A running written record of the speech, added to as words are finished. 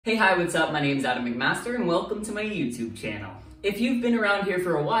Hey, hi, what's up? My name's Adam McMaster and welcome to my YouTube channel. If you've been around here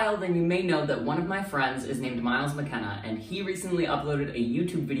for a while, then you may know that one of my friends is named Miles McKenna, and he recently uploaded a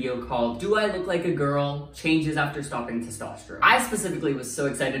YouTube video called Do I Look Like a Girl? Changes After Stopping Testosterone. I specifically was so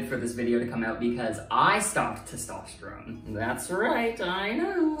excited for this video to come out because I stopped testosterone. That's right, I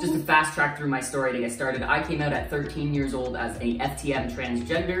know. Just to fast track through my story to get started, I came out at 13 years old as a FTM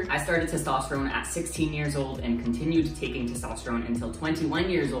transgender. I started testosterone at 16 years old and continued taking testosterone until 21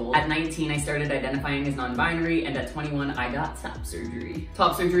 years old. At 19, I started identifying as non-binary, and at 21, I got top surgery.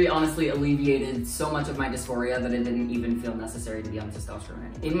 Top surgery honestly alleviated so much of my dysphoria that it didn't even feel necessary to be on testosterone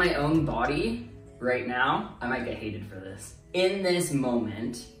anymore. In my own body, right now, I might get hated for this. In this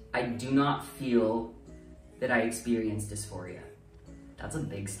moment, I do not feel that I experience dysphoria. That's a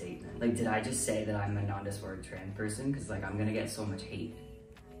big statement. Like, did I just say that I'm a non-dysphoric trans person? Because, like, I'm gonna get so much hate.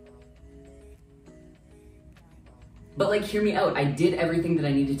 But like, hear me out. I did everything that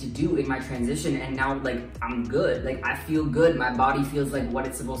I needed to do in my transition, and now like, I'm good. Like, I feel good. My body feels like what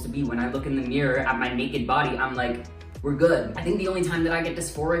it's supposed to be. When I look in the mirror at my naked body, I'm like, we're good. I think the only time that I get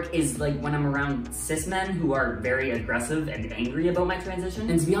dysphoric is like when I'm around cis men who are very aggressive and angry about my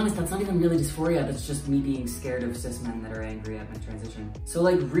transition. And to be honest, that's not even really dysphoria. That's just me being scared of cis men that are angry at my transition. So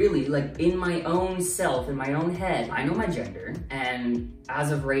like, really, like in my own self, in my own head, I know my gender, and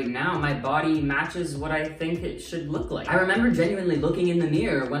as of right now, my body matches what I think it should look like. I remember genuinely looking in the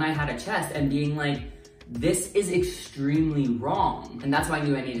mirror when I had a chest and being like, this is extremely wrong. And that's why I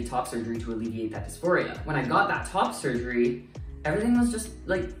knew I needed top surgery to alleviate that dysphoria. When I got that top surgery, everything was just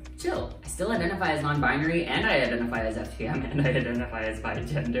like chill. I still identify as non-binary, and I identify as FTM, and I identify as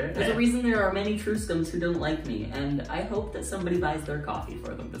bigender. There's a reason there are many Truscoms who don't like me, and I hope that somebody buys their coffee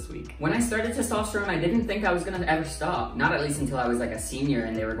for them this week. When I started testosterone, I didn't think I was gonna ever stop. Not at least until I was like a senior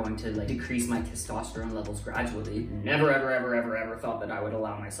and they were going to like decrease my testosterone levels gradually. Never, ever thought that I would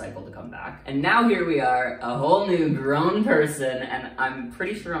allow my cycle to come back. And now here we are, a whole new grown person, and I'm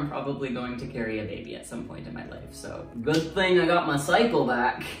pretty sure I'm probably going to carry a baby at some point in my life. So good thing I got my cycle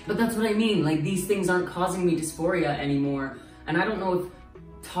back. But that's what I mean, like these things aren't causing me dysphoria anymore. And I don't know if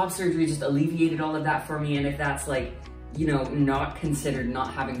top surgery just alleviated all of that for me, and if that's like, you know, not considered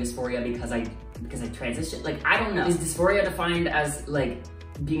not having dysphoria because I transitioned. Like, I don't know. Is dysphoria defined as like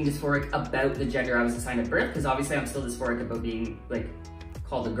being dysphoric about the gender I was assigned at birth? Because obviously I'm still dysphoric about being like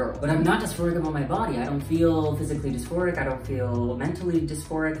called a girl. But I'm not dysphoric about my body. I don't feel physically dysphoric. I don't feel mentally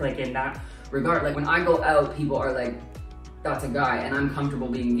dysphoric, like in that regard. Like when I go out, people are like, that's a guy, and I'm comfortable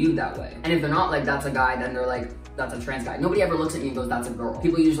being viewed that way. And if they're not like, that's a guy, then they're like, that's a trans guy. Nobody ever looks at me and goes, that's a girl.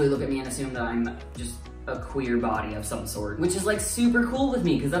 People usually look at me and assume that I'm just a queer body of some sort, which is like super cool with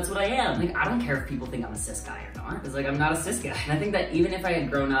me because that's what I am. Like, I don't care if people think I'm a cis guy or not, because like, I'm not a cis guy. And I think that even if I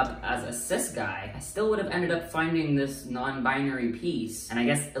had grown up as a cis guy, I still would have ended up finding this non-binary piece, and I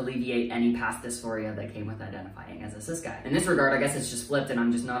guess alleviate any past dysphoria that came with identifying as a cis guy. In this regard, I guess it's just flipped, and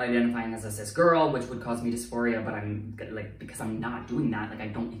I'm just not identifying as a cis girl, which would cause me dysphoria, but I'm like, because I'm not doing that, like I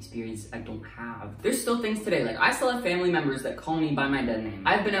don't have. There's still things today, like I still have family members that call me by my dead name.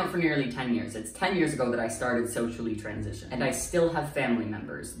 I've been out for nearly 10 years. It's 10 years ago that I started socially transition, and I still have family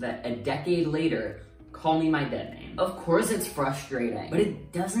members that a decade later call me my dead name. Of course it's frustrating, but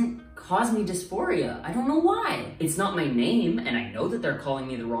it doesn't cause me dysphoria. I don't know why. It's not my name, and I know that they're calling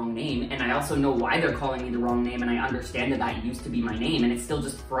me the wrong name, and I also know why they're calling me the wrong name, and I understand that that used to be my name, and it's still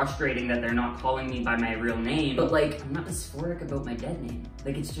just frustrating that they're not calling me by my real name. But like, I'm not dysphoric about my dead name.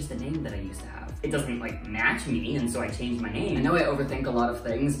 Like, it's just a name that I used to have. It doesn't like match me, and so I changed my name. I know I overthink a lot of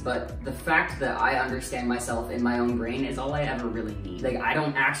things, but the fact that I understand myself in my own brain is all I ever really need. Like, I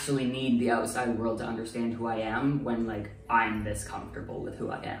don't actually need the outside world to understand who I am when like I'm this comfortable with who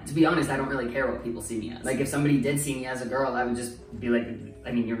I am. To be honest, I don't really care what people see me as. Like, if somebody did see me as a girl, I would just be like,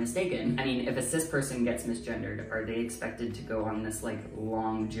 I mean, you're mistaken. I mean, if a cis person gets misgendered, are they expected to go on this like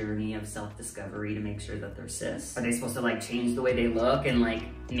long journey of self-discovery to make sure that they're cis? Are they supposed to like change the way they look and like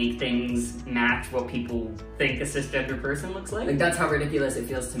make things match what people think a cisgender person looks like? Like, that's how ridiculous it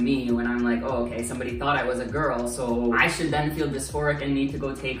feels to me when I'm like, oh, okay, somebody thought I was a girl, so I should then feel dysphoric and need to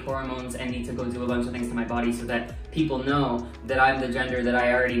go take hormones and need to go do a bunch of things to my body so that people know that I'm the gender that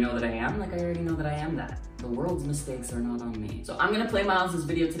I already know that I am. Like, I already know that I am that. The world's mistakes are not on me. So I'm gonna play Miles'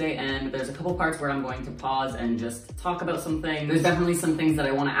 video today, and there's a couple parts where I'm going to pause and just talk about some things. There's definitely some things that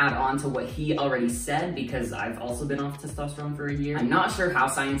I wanna add on to what he already said, because I've also been off testosterone for a year. I'm not sure how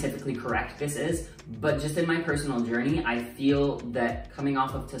scientifically correct this is, but just in my personal journey, I feel that coming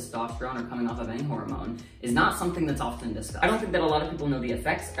off of testosterone or coming off of any hormone is not something that's often discussed. I don't think that a lot of people know the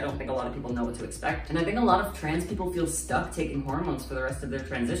effects. I don't think a lot of people know what to expect. And I think a lot of trans people feel stuck taking hormones for the rest of their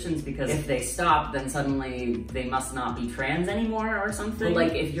transitions, because if they stop, then suddenly apparently they must not be trans anymore or something. But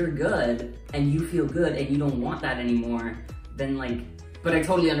like, if you're good and you feel good and you don't want that anymore, then like, but I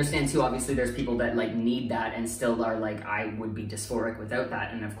totally understand too, obviously there's people that like need that and still are like, I would be dysphoric without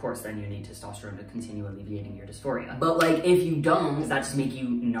that, and of course then you need testosterone to continue alleviating your dysphoria. But like, if you don't, does that just make you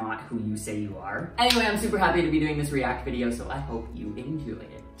not who you say you are? Anyway, I'm super happy to be doing this react video, so I hope you enjoy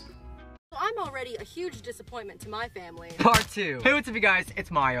it. I'm already a huge disappointment to my family. Part 2. Hey, what's up you guys?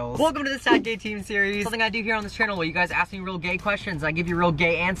 It's Miles. Welcome to the Sad Gay Team series. Something I do here on this channel where you guys ask me real gay questions and I give you real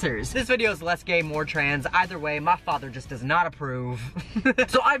gay answers. This video is less gay, more trans. Either way, my father just does not approve.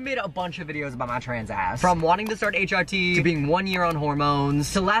 So I've made a bunch of videos about my trans ass. From wanting to start HRT, to being 1 year on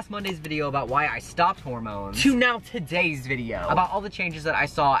hormones, to last Monday's video about why I stopped hormones, to now today's video about all the changes that I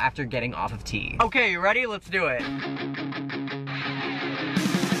saw after getting off of T. Okay, you ready? Let's do it.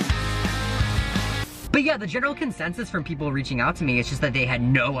 But yeah, the general consensus from people reaching out to me is just that they had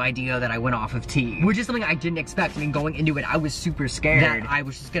no idea that I went off of T, which is something I didn't expect. I mean, going into it, I was super scared that I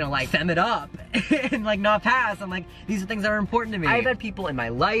was just gonna like fem it up and like not pass. I'm like, these are things that are important to me. I've had people in my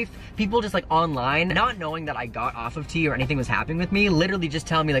life, people just like online, not knowing that I got off of T or anything was happening with me, literally just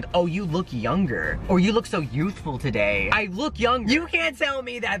telling me like, oh, you look younger, or you look so youthful today. I look younger. You can't tell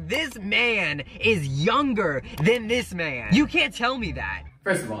me that this man is younger than this man. You can't tell me that.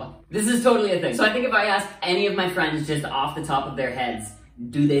 First of all, this is totally a thing. So I think if I ask any of my friends just off the top of their heads,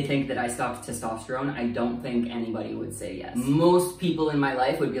 do they think that I stopped testosterone? I don't think anybody would say yes. Most people in my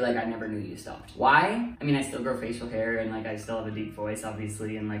life would be like, I never knew you stopped. Why? I mean, I still grow facial hair and like I still have a deep voice,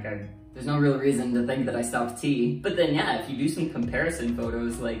 obviously, and like there's no real reason to think that I stopped T. But then yeah, if you do some comparison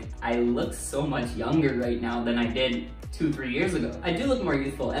photos, like I look so much younger right now than I did 2-3 years ago. I do look more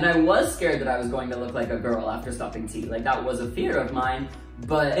youthful, and I was scared that I was going to look like a girl after stopping T. Like that was a fear of mine.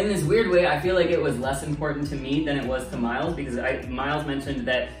 But in this weird way, I feel like it was less important to me than it was to Miles, because Miles mentioned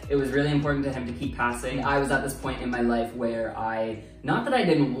that it was really important to him to keep passing. I was at this point in my life where not that I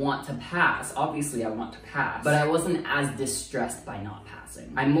didn't want to pass, obviously I want to pass, but I wasn't as distressed by not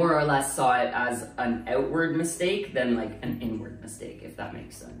passing. I more or less saw it as an outward mistake than like an inward mistake, if that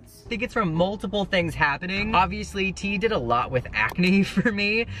makes sense. I think it's from multiple things happening. Obviously, T did a lot with acne for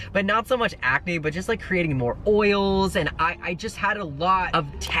me, but not so much acne, but just like creating more oils, and I just had a lot of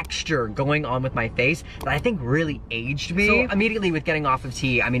texture going on with my face that I think really aged me. So immediately with getting off of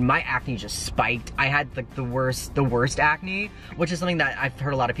T, I mean, my acne just spiked. I had like the worst acne, which is something that I've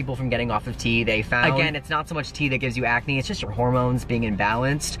heard a lot of people from getting off of T, they found. Again, it's not so much T that gives you acne, it's just your hormones being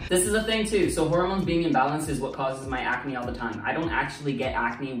imbalanced. This is a thing too. So hormones being imbalanced is what causes my acne all the time. I don't actually get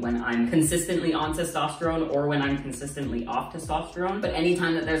acne when I'm consistently on testosterone or when I'm consistently off testosterone, but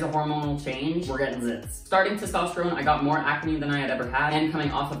anytime that there's a hormonal change, we're getting zits. Starting testosterone, I got more acne than I had ever had, and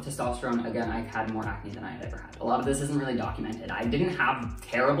coming off of testosterone, again, I had more acne than I had ever had. A lot of this isn't really documented. I didn't have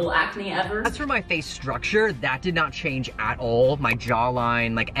terrible acne ever. As for my face structure, that did not change at all. My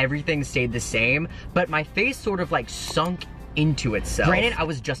jawline, like everything stayed the same, but my face sort of like sunk into itself. Granted, I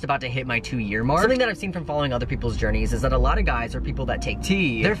was just about to hit my 2-year mark. Something that I've seen from following other people's journeys is that a lot of guys or people that take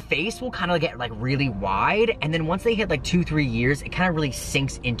T, their face will kind of get like really wide, and then once they hit like 2-3 years, it kind of really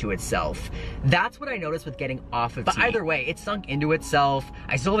sinks into itself. That's what I noticed with getting off of T. But either way, it sunk into itself.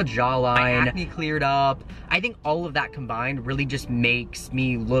 I still have a jawline. My acne cleared up. I think all of that combined really just makes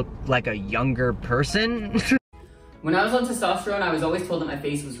me look like a younger person. When I was on testosterone, I was always told that my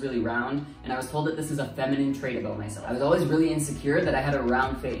face was really round, and I was told that this is a feminine trait about myself. I was always really insecure that I had a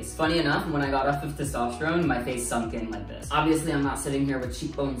round face. Funny enough, when I got off of testosterone, my face sunk in like this. Obviously, I'm not sitting here with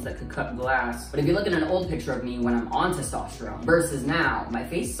cheekbones that could cut glass, but if you look at an old picture of me when I'm on testosterone versus now, my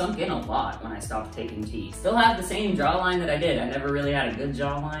face sunk in a lot when I stopped taking T. Still have the same jawline that I did. I never really had a good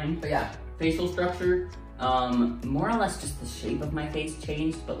jawline. But yeah, facial structure, more or less just the shape of my face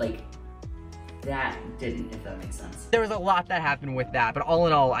changed, but like, that didn't, if that makes sense. There was a lot that happened with that, but all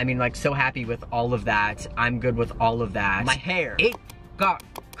in all, I mean, like, so happy with all of that. I'm good with all of that. My hair, it got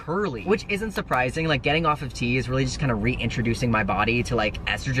curly, which isn't surprising. Like, getting off of T is really just kind of reintroducing my body to like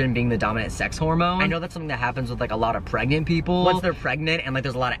estrogen being the dominant sex hormone. I know that's something that happens with like a lot of pregnant people. Once they're pregnant and like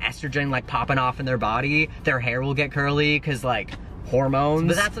there's a lot of estrogen like popping off in their body, their hair will get curly because like hormones.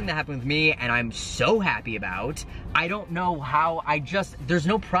 But that's something that happened with me and I'm so happy about. I don't know how, there's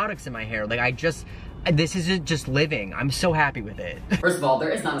no products in my hair. Like this is just living. I'm so happy with it. First of all,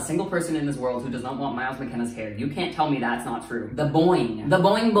 there is not a single person in this world who does not want Miles McKenna's hair. You can't tell me that's not true. The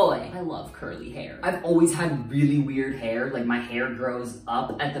boing boy. I love curly hair. I've always had really weird hair. Like my hair grows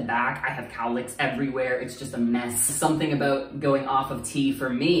up at the back. I have cowlicks everywhere. It's just a mess. Something about going off of T for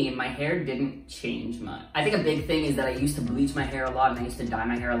me, my hair didn't change much. I think a big thing is that I used to bleach my hair a lot and I used to dye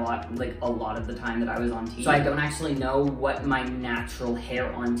my hair a lot, like a lot of the time that I was on T. So I don't actually know what my natural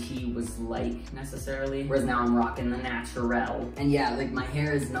hair on T was like necessarily. necessarily. Whereas now I'm rocking the natural. And yeah, like my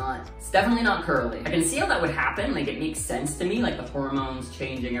hair is not, it's definitely not curly. I can see how that would happen. Like it makes sense to me, like the hormones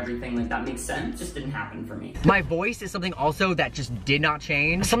changing, everything like that makes sense. It just didn't happen for me. My voice is something also that just did not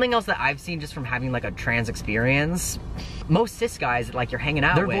change. Something else that I've seen just from having like a trans experience. Most cis guys that like you're hanging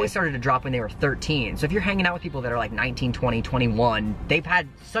out with, their voice started to drop when they were 13. So if you're hanging out with people that are like 19, 20, 21, they've had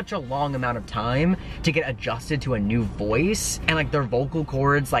such a long amount of time to get adjusted to a new voice, and like their vocal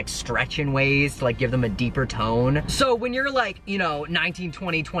cords like stretch in ways to like give them a deeper tone. So when you're like, you know, 19,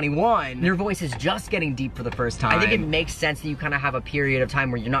 20, 21, your voice is just getting deep for the first time. I think it makes sense that you kind of have a period of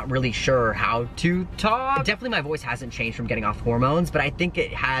time where you're not really sure how to talk. Definitely my voice hasn't changed from getting off hormones, but I think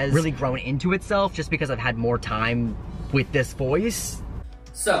it has really grown into itself just because I've had more time with this voice.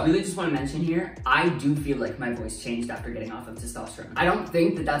 So, really just want to mention here, I do feel like my voice changed after getting off of testosterone. I don't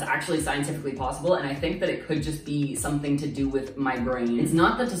think that that's actually scientifically possible, and I think that it could just be something to do with my brain. It's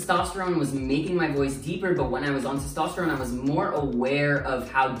not that testosterone was making my voice deeper, but when I was on testosterone, I was more aware of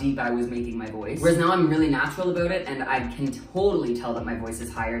how deep I was making my voice. Whereas now I'm really natural about it, and I can totally tell that my voice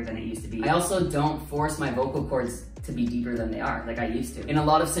is higher than it used to be. I also don't force my vocal cords to be deeper than they are, like I used to. In a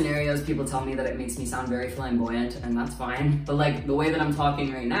lot of scenarios, people tell me that it makes me sound very flamboyant, and that's fine. But like, the way that I'm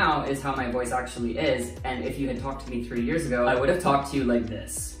talking right now is how my voice actually is, and if you had talked to me 3 years ago, I would have talked to you like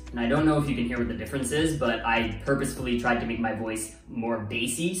this. And I don't know if you can hear what the difference is, but I purposefully tried to make my voice more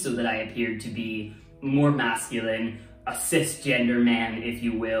bassy so that I appeared to be more masculine, a cisgender man, if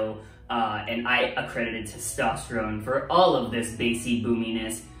you will, and I accredited testosterone for all of this bassy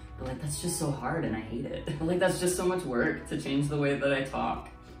boominess. But like, that's just so hard and I hate it. But like, that's just so much work to change the way that I talk,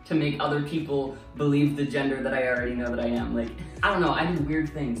 to make other people believe the gender that I already know that I am. Like, I don't know, I did weird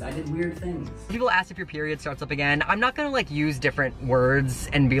things. People ask if your period starts up again. I'm not gonna like use different words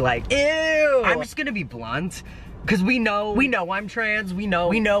and be like, ew! I'm just gonna be blunt. Cause we know I'm trans, we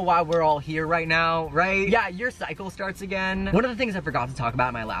know why we're all here right now, right? Yeah, your cycle starts again. One of the things I forgot to talk about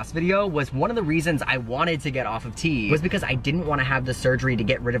in my last video was one of the reasons I wanted to get off of T was because I didn't want to have the surgery to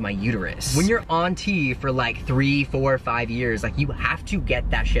get rid of my uterus. When you're on T for like 3, 4, 5 years, like you have to get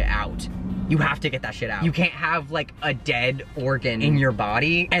that shit out. You have to get that shit out. You can't have like a dead organ in your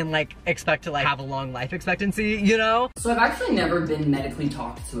body and like expect to like have a long life expectancy, you know? So I've actually never been medically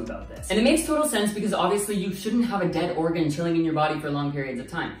talked to about this. And it makes total sense because obviously you shouldn't have a dead organ chilling in your body for long periods of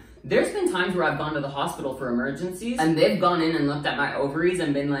time. There's been times where I've gone to the hospital for emergencies and they've gone in and looked at my ovaries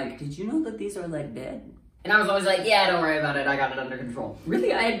and been like, did you know that these are like dead? And I was always like, yeah, don't worry about it, I got it under control.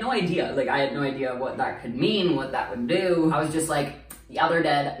 Really, I had no idea. Like, I had no idea what that could mean, what that would do. I was just like, yeah, they're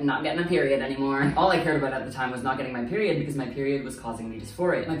dead, I'm not getting a period anymore. All I cared about at the time was not getting my period because my period was causing me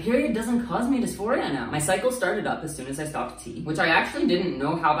dysphoria. My period doesn't cause me dysphoria now. My cycle started up as soon as I stopped T, which I actually didn't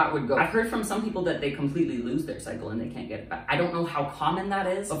know how that would go. I've heard from some people that they completely lose their cycle and they can't get it back. I don't know how common that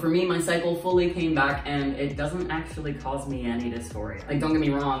is, but for me, my cycle fully came back and it doesn't actually cause me any dysphoria. Like, don't get me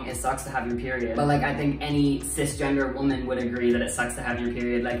wrong, it sucks to have your period, but like, I think any cisgender woman would agree that it sucks to have your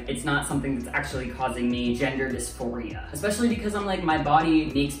period. Like, it's not something that's actually causing me gender dysphoria, especially because I'm like, my body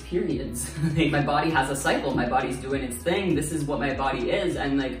makes periods. Like, my body has a cycle, my body's doing its thing, this is what my body is,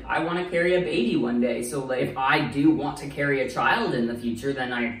 and like, I want to carry a baby one day, so like, if I do want to carry a child in the future,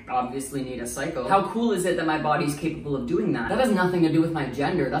 then I obviously need a cycle. How cool is it that my body's capable of doing that? That has nothing to do with my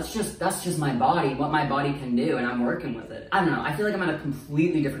gender, that's just my body, what my body can do, and I'm working with it. I don't know, I feel like I'm at a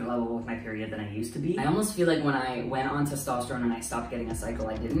completely different level with my period than I used to be. I almost feel like when I went on testosterone and I stopped getting a cycle,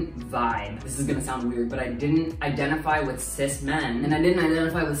 I didn't vibe. This is gonna sound weird, but I didn't identify with cis men, and I didn't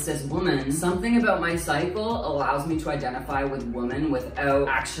identify with cis women. Something about my cycle allows me to identify with women without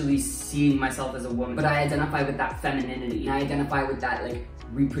actually seeing myself as a woman, but I identify with that femininity. I identify with that like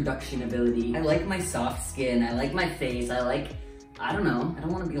reproduction ability. I like my soft skin, I like my face, I don't know, I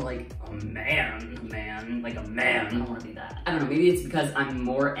don't want to be like a man, like a man. I don't want to be that. I don't know, maybe it's because I'm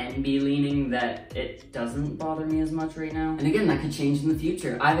more NB leaning that it doesn't bother me as much right now. And again, that could change in the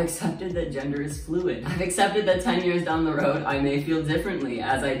future. I've accepted that gender is fluid. I've accepted that 10 years down the road, I may feel differently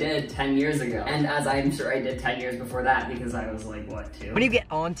as I did 10 years ago. And as I'm sure I did 10 years before that because I was like, what, 2? When you get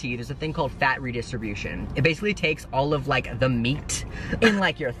on T, there's a thing called fat redistribution. It basically takes all of like the meat in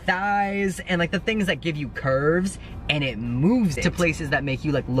like your thighs and like the things that give you curves and it moves it to places that make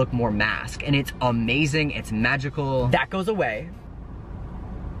you like look more masked, and it's amazing, it's magical. That goes away.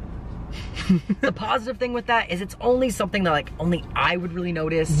 The positive thing with that is it's only something that like only I would really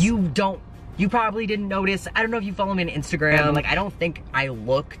notice. You probably didn't notice. I don't know if you follow me on Instagram. Like, I don't think I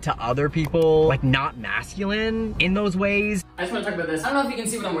look to other people like not masculine in those ways. I just want to talk about this. I don't know if you can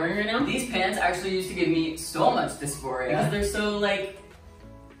see what I'm wearing right now. These pants actually used to give me so much dysphoria because they're so like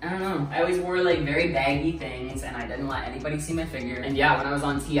I don't know. I always wore like very baggy things and I didn't let anybody see my figure. And yeah, when I was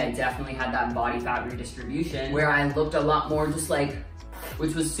on T, I definitely had that body fat redistribution where I looked a lot more just like,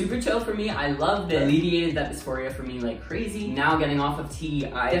 which was super chill for me. I loved it. Alleviated that dysphoria for me like crazy. Now getting off of T,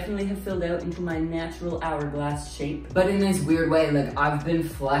 I definitely have filled out into my natural hourglass shape. But in this weird way, like I've been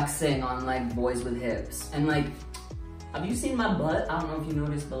flexing on like boys with hips. And like, have you seen my butt? I don't know if you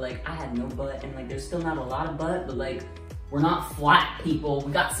noticed, but like I had no butt and like there's still not a lot of butt, but like we're not flat, people.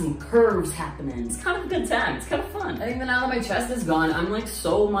 We got some curves happening. It's kind of a good time. It's kind of fun. I think that now that my chest is gone, I'm like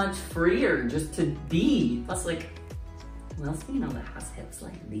so much freer just to be. Plus like, who else do you know that has hips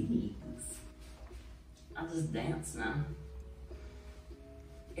like these? I'll just dance now.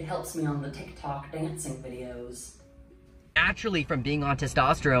 It helps me on the TikTok dancing videos. Naturally, from being on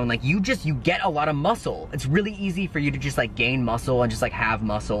testosterone, like you get a lot of muscle. It's really easy for you to just like gain muscle and just like have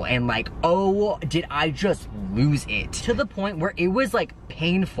muscle, and like, oh, did I just lose it? To the point where it was like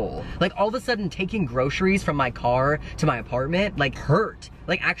painful. Like all of a sudden taking groceries from my car to my apartment like hurt.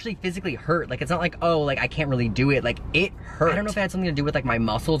 Like actually physically hurt. Like it's not like, oh, like I can't really do it. Like it hurt. I don't know if it had something to do with like my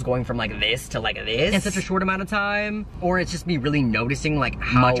muscles going from like this to like this in such a short amount of time, or it's just me really noticing like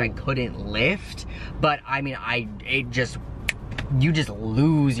how much I couldn't lift. But I mean, you just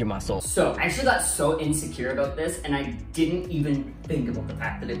lose your muscle. So I actually got so insecure about this and I didn't even think about the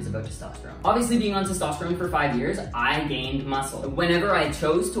fact that it was about testosterone. Obviously being on testosterone for 5 years, I gained muscle. Whenever I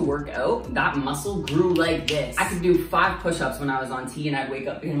chose to work out, that muscle grew like this. I could do 5 push-ups when I was on T and I'd wake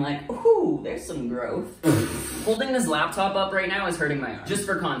up being like, ooh, there's some growth. Holding this laptop up right now is hurting my arm. Just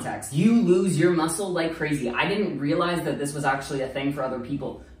for context, you lose your muscle like crazy. I didn't realize that this was actually a thing for other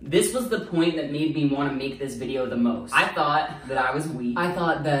people. This was the point that made me want to make this video the most. I thought that I was weak. I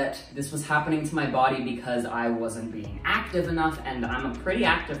thought that this was happening to my body because I wasn't being active enough, and I'm a pretty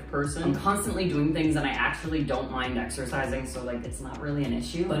active person. I'm constantly doing things and I actually don't mind exercising, so like it's not really an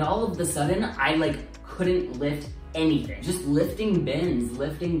issue. But all of a sudden, I like couldn't lift anything. Just lifting bins,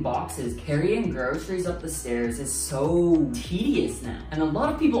 lifting boxes, carrying groceries up the stairs is so tedious now. And a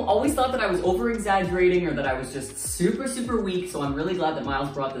lot of people always thought that I was over-exaggerating or that I was just super, super weak, so I'm really glad that Miles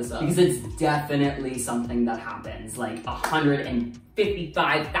brought this up because it's definitely something that happens like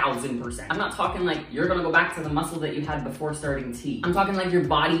 155,000%. I'm not talking like you're gonna go back to the muscle that you had before starting T. I'm talking like your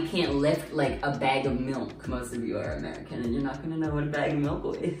body can't lift like a bag of milk. Most of you are American and you're not gonna know what a bag of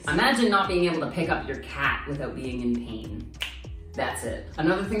milk is. Imagine not being able to pick up your cat without being in pain. That's it.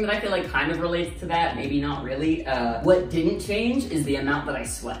 Another thing that I feel like kind of relates to that, maybe not really, what didn't change is the amount that I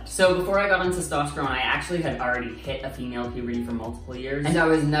sweat. So before I got on testosterone, I actually had already hit a female puberty for multiple years, and I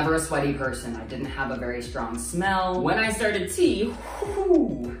was never a sweaty person. I didn't have a very strong smell. When I started T,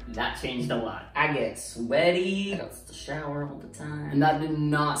 whew, that changed a lot. I get sweaty, I got to shower all the time, and that did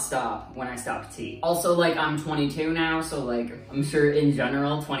not stop when I stopped T. Also, like, I'm 22 now, so like, I'm sure in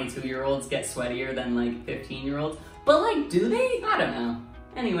general, 22-year-olds get sweatier than like 15-year-olds. But like, do they? I don't know.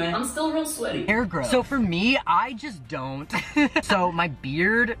 Anyway, I'm still real sweaty. Hair growth. So for me, I just don't. So my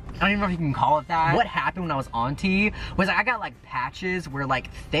beard, I don't even know if you can call it that. What happened when I was on T was I got like patches where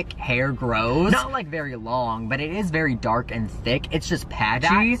like thick hair grows. Not like very long, but it is very dark and thick. It's just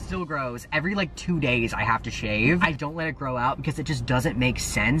patchy. That still grows. Every like 2 days I have to shave. I don't let it grow out because it just doesn't make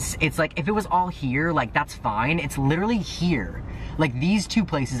sense. It's like, if it was all here, like that's fine. It's literally here. Like these 2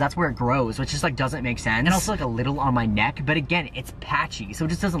 places, that's where it grows, which just like doesn't make sense. And also like a little on my neck, but again, it's patchy, so it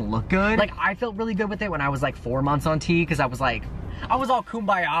just doesn't look good. Like I felt really good with it when I was like 4 months on T, because I was all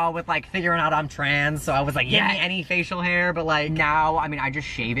kumbaya with like figuring out I'm trans, so I was like, give me any facial hair. But like now, I mean, I just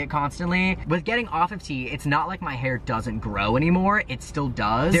shave it constantly. With getting off of T, it's not like my hair doesn't grow anymore. It still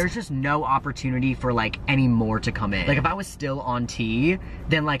does. There's just no opportunity for like any more to come in. Like if I was still on T,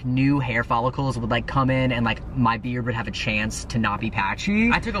 then like new hair follicles would like come in and like my beard would have a chance to not be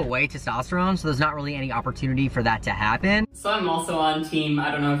patchy. I took away testosterone, so there's not really any opportunity for that to happen. So I'm also on team,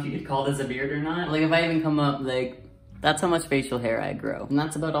 I don't know if you could call this a beard or not. Like if I even come up, like, that's how much facial hair I grow. And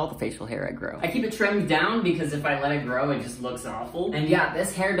that's about all the facial hair I grow. I keep it trimmed down because if I let it grow, it just looks awful. And yeah,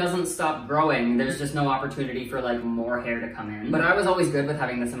 this hair doesn't stop growing. There's just no opportunity for like more hair to come in. But I was always good with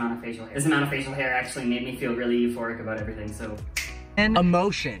having this amount of facial hair. This amount of facial hair actually made me feel really euphoric about everything, so. And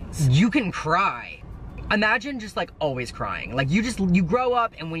emotions. You can cry. Imagine just like always crying. Like you grow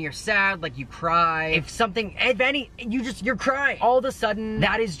up and when you're sad, like you cry. If you're crying. All of a sudden,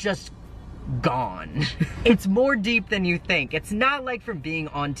 that is just gone. It's more deep than you think. It's not like from being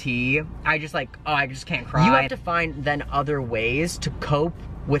on T, I just can't cry. You have to find then other ways to cope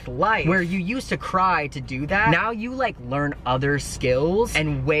with life. Where you used to cry to do that, now you like learn other skills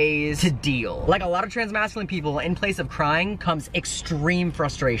and ways to deal. Like a lot of trans masculine people, in place of crying comes extreme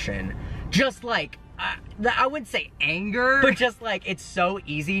frustration. Just like, I wouldn't say anger, but just like, it's so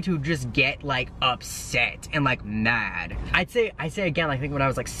easy to just get like upset and like mad. I'd say again, I think when I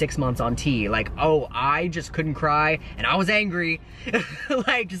was like 6 months on T, like, oh, I just couldn't cry and I was angry.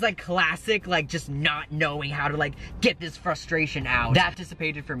 Like, just like classic, like just not knowing how to like get this frustration out. That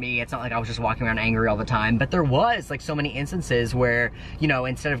dissipated for me. It's not like I was just walking around angry all the time, but there was like so many instances where, you know,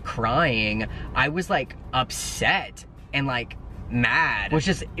 instead of crying, I was like upset and like mad, which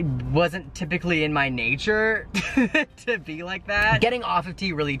just wasn't typically in my nature to be like that. Getting off of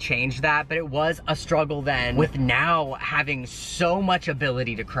tea really changed that, but it was a struggle then with now having so much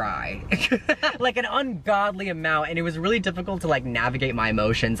ability to cry. Like an ungodly amount, and it was really difficult to like navigate my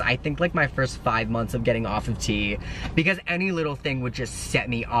emotions. I think like my first 5 months of getting off of tea, because any little thing would just set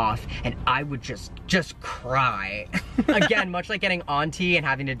me off and I would just cry. Again, much like getting on tea and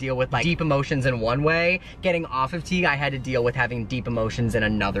having to deal with like deep emotions in one way, getting off of tea, I had to deal with having deep emotions in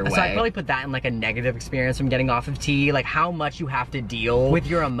another way. So I'd probably put that in like a negative experience from getting off of tea. Like how much you have to deal with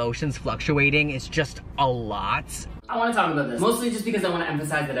your emotions fluctuating is just a lot. I want to talk about this, mostly just because I want to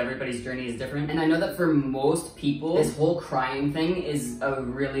emphasize that everybody's journey is different. And I know that for most people, this whole crying thing is a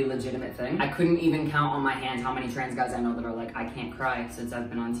really legitimate thing. I couldn't even count on my hand how many trans guys I know that are like, I can't cry since I've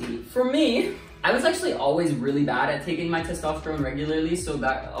been on TV. For me, I was actually always really bad at taking my testosterone regularly, so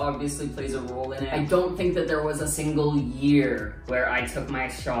that obviously plays a role in it. I don't think that there was a single year where I took my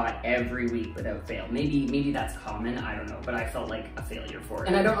shot every week without fail. Maybe that's common, I don't know, but I felt like a failure for it.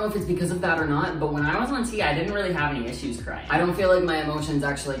 And I don't know if it's because of that or not, but when I was on T, I didn't really have any issues crying. I don't feel like my emotions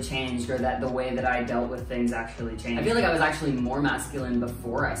actually changed or that the way that I dealt with things actually changed. I feel like I was actually more masculine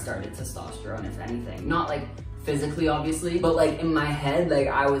before I started testosterone, if anything. Not like physically, obviously, but like in my head, like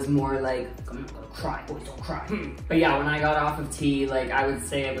I was more like, I'm gonna cry, boys don't cry. But yeah, when I got off of T, like I would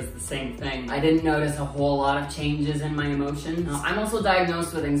say it was the same thing. I didn't notice a whole lot of changes in my emotions. I'm also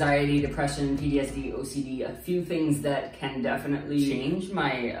diagnosed with anxiety, depression, PTSD, OCD, a few things that can definitely change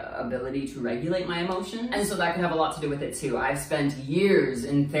my ability to regulate my emotions. And so that could have a lot to do with it too. I've spent years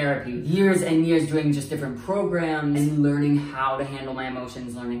in therapy, years and years doing just different programs and learning how to handle my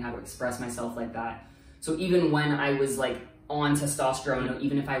emotions, learning how to express myself like that. So even when I was like on testosterone,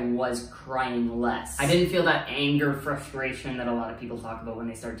 even if I was crying less, I didn't feel that anger, frustration that a lot of people talk about when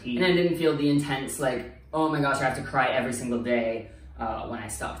they start T. And I didn't feel the intense like, oh my gosh, I have to cry every single day when I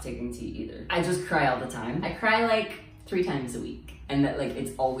stopped taking T either. I just cry all the time. I cry like 3 times a week. And that like,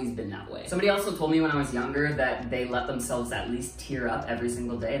 it's always been that way. Somebody also told me when I was younger that they let themselves at least tear up every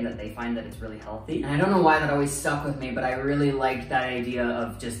single day and that they find that it's really healthy. And I don't know why that always stuck with me, but I really liked that idea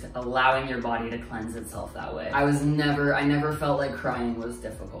of just allowing your body to cleanse itself that way. I never felt like crying was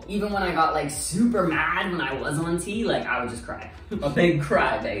difficult. Even when I got like super mad when I was on T, like I would just cry. A big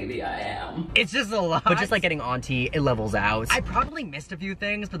crybaby I am. It's just a lot. But just like getting on T, it levels out. I probably missed a few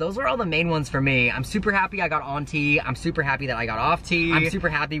things, but those are all the main ones for me. I'm super happy I got on T. I'm super happy that I got off T. I'm super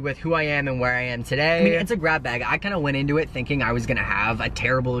happy with who I am and where I am today. I mean, it's a grab bag. I kind of went into it thinking I was gonna have a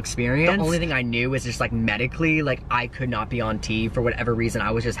terrible experience. The only thing I knew is just like medically, like I could not be on T for whatever reason.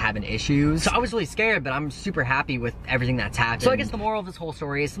 I was just having issues. So I was really scared, but I'm super happy with everything that's happened. So I guess the moral of this whole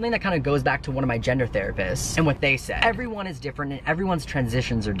story is something that kind of goes back to one of my gender therapists and what they said. Everyone is different and everyone's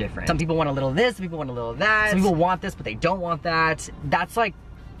transitions are different. Some people want a little of this, some people want a little of that. Some people want this, but they don't want that. That's like,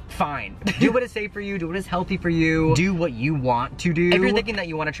 fine. Do what is safe for you, do what is healthy for you, do what you want to do. If you're thinking that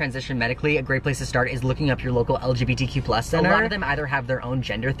you want to transition medically, a great place to start is looking up your local LGBTQ+ center. A lot of them either have their own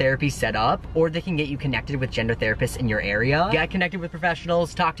gender therapy set up, or they can get you connected with gender therapists in your area. Get connected with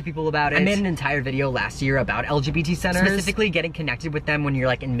professionals, talk to people about it. I made an entire video last year about LGBT centers, specifically getting connected with them when you're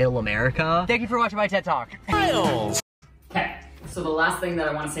like in middle America. Thank you for watching my TED Talk. Okay. So the last thing that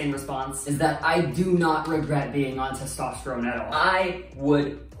I want to say in response is that I do not regret being on testosterone at all.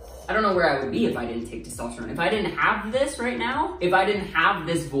 I don't know where I would be if I didn't take testosterone. If I didn't have this right now, if I didn't have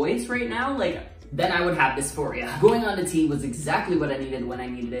this voice right now, like, then I would have dysphoria. Going on to T was exactly what I needed when I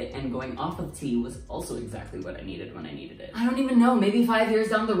needed it, and going off of T was also exactly what I needed when I needed it. I don't even know, maybe 5 years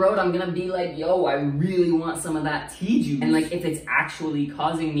down the road, I'm gonna be like, yo, I really want some of that T juice. And like, if it's actually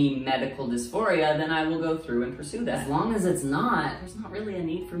causing me medical dysphoria, then I will go through and pursue that. As long as it's not, there's not really a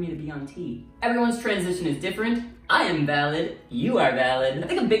need for me to be on T. Everyone's transition is different. I am valid, you are valid. I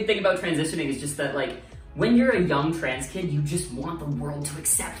think a big thing about transitioning is just that like, when you're a young trans kid, you just want the world to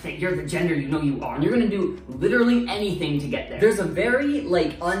accept that you're the gender you know you are. And you're gonna do literally anything to get there. There's a very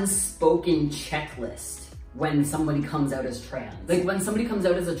like unspoken checklist when somebody comes out as trans. Like when somebody comes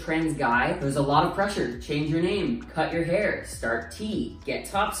out as a trans guy, there's a lot of pressure. Change your name, cut your hair, start T, get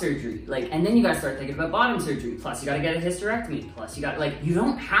top surgery. Like, and then you gotta start thinking about bottom surgery. Plus you gotta get a hysterectomy. Plus you got like, you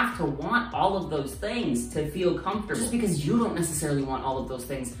don't have to want all of those things to feel comfortable. Just because you don't necessarily want all of those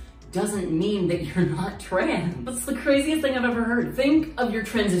things doesn't mean that you're not trans. That's the craziest thing I've ever heard. Think of your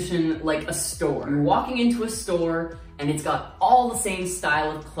transition like a store. You're walking into a store and it's got all the same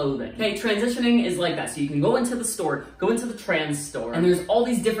style of clothing. Okay, transitioning is like that. So you can go into the store, go into the trans store, and there's all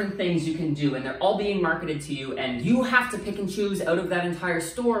these different things you can do, and they're all being marketed to you, and you have to pick and choose out of that entire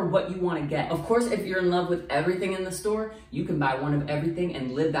store what you want to get. Of course, if you're in love with everything in the store, you can buy one of everything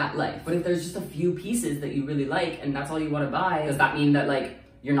and live that life. But if there's just a few pieces that you really like and that's all you want to buy, does that mean that like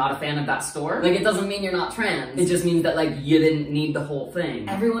you're not a fan of that store? Like, it doesn't mean you're not trans. It just means that like you didn't need the whole thing.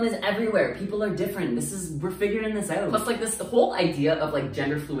 Everyone is everywhere. People are different. We're figuring this out. Plus, like the whole idea of like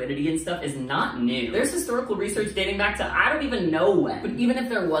gender fluidity and stuff is not new. There's historical research dating back to I don't even know when. But even if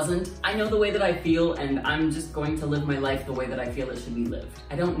there wasn't, I know the way that I feel, and I'm just going to live my life the way that I feel it should be lived.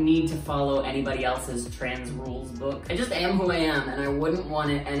 I don't need to follow anybody else's trans rules book. I just am who I am, and I wouldn't want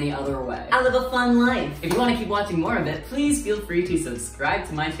it any other way. I live a fun life. If you want to keep watching more of it, please feel free to subscribe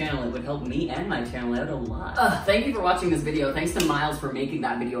to my channel. It would help me and my channel out a lot. Thank you for watching this video. Thanks to Miles for making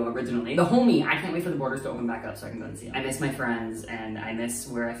that video originally. The homie, I can't wait for the borders to open back up so I can go and see him. I miss my friends, and I miss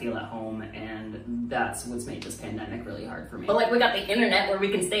where I feel at home, and that's what's made this pandemic really hard for me. But like, we got the internet where we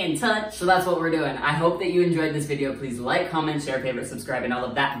can stay in touch, so that's what we're doing. I hope that you enjoyed this video. Please like, comment, share, favorite, subscribe, and all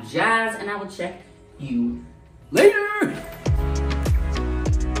of that jazz, and I will check you later!